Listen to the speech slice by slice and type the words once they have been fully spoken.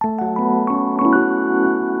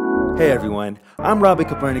Hey everyone, I'm Robbie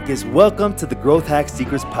Copernicus. Welcome to the Growth Hack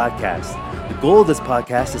Secrets podcast. The goal of this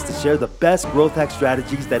podcast is to share the best growth hack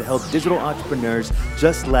strategies that help digital entrepreneurs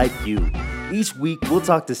just like you. Each week, we'll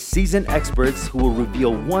talk to seasoned experts who will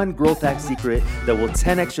reveal one growth hack secret that will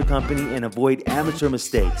 10x your company and avoid amateur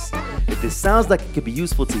mistakes. If this sounds like it could be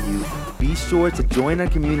useful to you, be sure to join our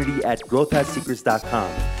community at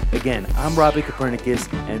growthhacksecrets.com. Again, I'm Robbie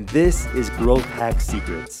Copernicus, and this is Growth Hack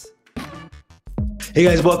Secrets. Hey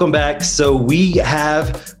guys, welcome back. So we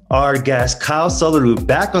have our guest, Kyle Sullerud,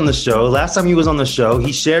 back on the show. Last time he was on the show,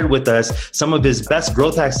 he shared with us some of his best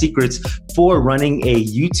growth hack secrets for running a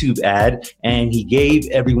YouTube ad, and he gave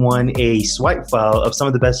everyone a swipe file of some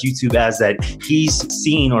of the best YouTube ads that he's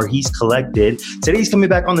seen or he's collected. Today he's coming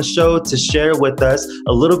back on the show to share with us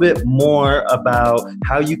a little bit more about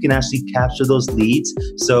how you can actually capture those leads.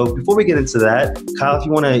 So before we get into that, Kyle, if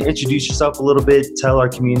you want to introduce yourself a little bit, tell our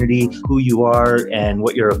community who you are and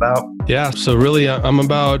what you're about. Yeah, so really I'm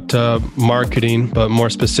about marketing, but more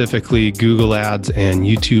specifically Google ads and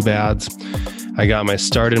YouTube ads. I got my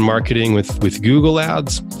start in marketing with Google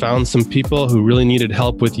ads, found some people who really needed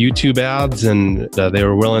help with YouTube ads, and they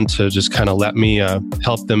were willing to just kind of let me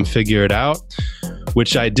help them figure it out,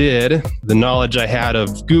 which I did. The knowledge I had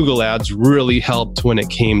of Google ads really helped when it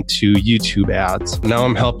came to YouTube ads. Now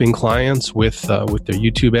I'm helping clients with their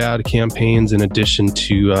YouTube ad campaigns in addition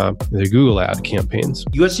to their Google ad campaigns.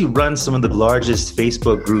 You actually run some of the largest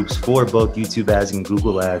Facebook groups for both YouTube ads and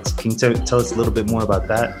Google ads. Can you tell us a little bit more about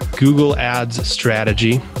that? Google Ads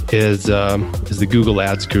Strategy is the Google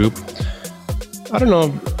Ads group. I don't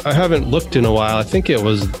know. I haven't looked in a while. I think it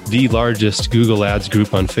was the largest Google Ads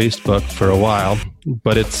group on Facebook for a while,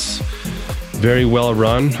 but it's very well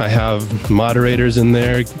run. I have moderators in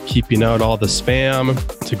there keeping out all the spam.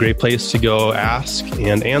 It's a great place to go ask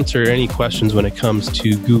and answer any questions when it comes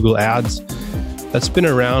to Google Ads. That's been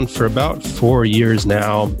around for about 4 years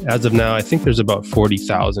now. As of now, I think there's about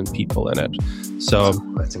 40,000 people in it. So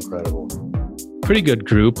that's incredible. Pretty good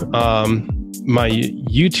group. My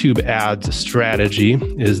YouTube ads strategy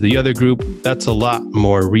is the other group. That's a lot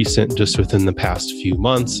more recent, just within the past few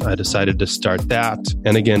months. I decided to start that.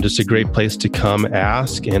 And again, just a great place to come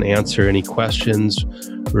ask and answer any questions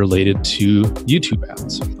related to YouTube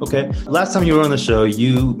ads. Okay. Last time you were on the show,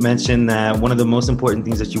 you mentioned that one of the most important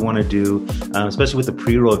things that you want to do, especially with the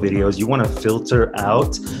pre-roll videos, you want to filter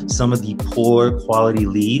out some of the poor quality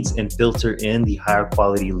leads and filter in the higher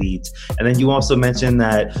quality leads. And then you also mentioned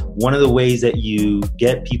that one of the ways that you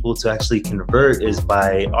get people to actually convert is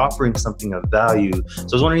by offering something of value. So I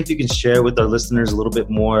was wondering if you can share with our listeners a little bit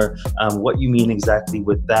more what you mean exactly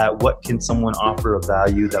with that. What can someone offer of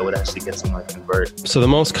value that would actually get someone to convert? So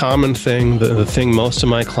the most common thing, the thing most of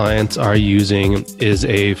my clients are using is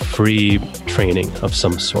a free training of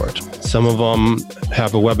some sort. Some of them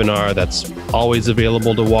have a webinar that's always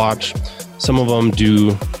available to watch. Some of them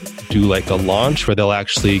do like a launch where they'll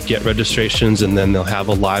actually get registrations and then they'll have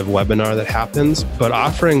a live webinar that happens. But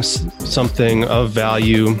offering something of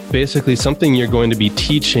value, basically something you're going to be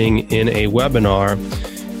teaching in a webinar,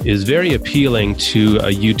 is very appealing to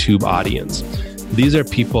a YouTube audience. These are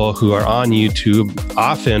people who are on YouTube.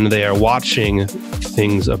 Often they are watching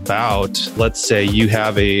things about, let's say you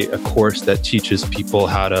have a course that teaches people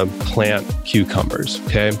how to plant cucumbers,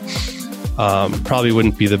 okay? Probably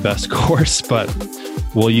wouldn't be the best course, but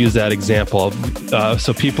we'll use that example.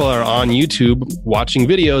 So people are on YouTube watching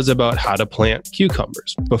videos about how to plant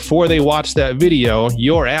cucumbers. Before they watch that video,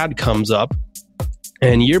 your ad comes up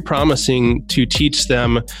and you're promising to teach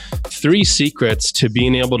them 3 secrets to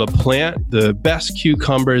being able to plant the best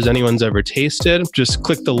cucumbers anyone's ever tasted. Just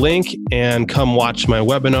click the link and come watch my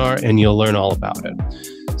webinar and you'll learn all about it.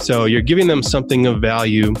 So you're giving them something of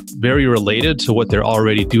value, very related to what they're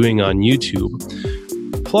already doing on YouTube.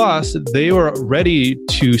 Plus, they were ready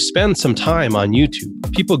to spend some time on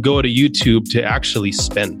YouTube. People go to YouTube to actually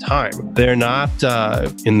spend time. They're not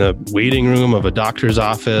in the waiting room of a doctor's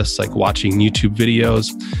office, like watching YouTube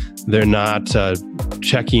videos. They're not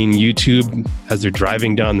checking YouTube as they're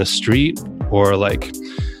driving down the street, or like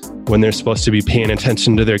when they're supposed to be paying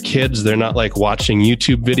attention to their kids, they're not like watching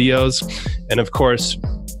YouTube videos. And of course,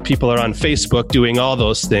 people are on Facebook doing all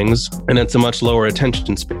those things, and it's a much lower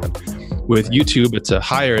attention span. With YouTube, it's a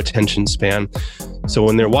higher attention span. So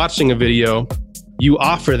when they're watching a video, you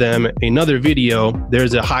offer them another video,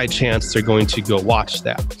 there's a high chance they're going to go watch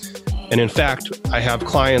that. And in fact, I have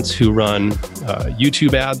clients who run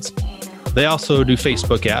YouTube ads. They also do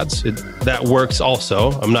Facebook ads. That works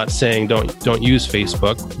also. I'm not saying don't use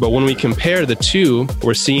Facebook, but when we compare the two,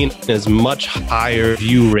 we're seeing as much higher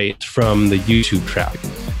view rate from the YouTube traffic.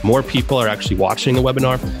 more people are actually watching a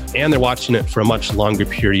webinar, and they're watching it for a much longer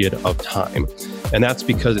period of time. And that's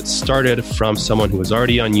because it started from someone who was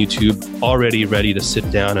already on YouTube, already ready to sit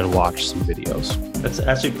down and watch some videos. That's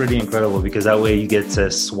actually pretty incredible, because that way you get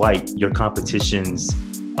to swipe your competition's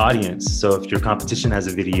audience. So if your competition has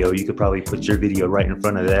a video, you could probably put your video right in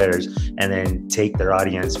front of theirs and then take their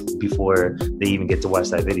audience before they even get to watch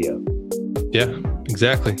that video. Yeah,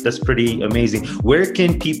 exactly. That's pretty amazing. Where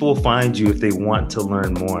can people find you if they want to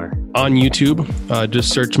learn more? On YouTube, just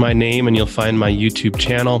search my name and you'll find my YouTube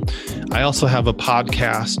channel. I also have a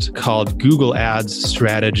podcast called Google Ads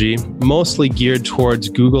Strategy, mostly geared towards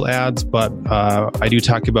Google Ads, but I do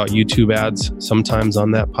talk about YouTube ads sometimes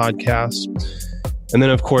on that podcast. And then,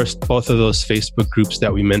 of course, both of those Facebook groups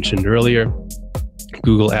that we mentioned earlier,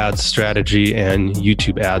 Google Ads Strategy and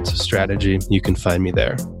YouTube Ads Strategy, you can find me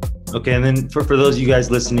there. Okay, and then for those of you guys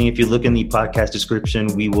listening, if you look in the podcast description,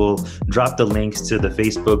 we will drop the links to the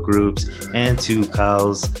Facebook groups and to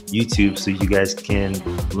Kyle's YouTube so you guys can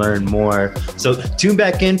learn more. So tune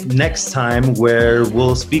back in next time where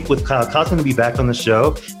we'll speak with Kyle. Kyle's going to be back on the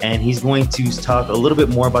show, and he's going to talk a little bit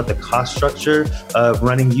more about the cost structure of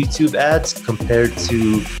running YouTube ads compared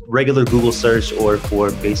to regular Google search or for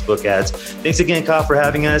Facebook ads. Thanks again, Kyle, for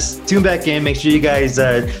having us. Tune back in. Make sure you guys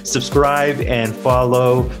subscribe and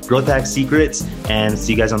follow Growth Hack Secrets, and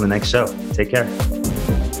see you guys on the next show. Take care.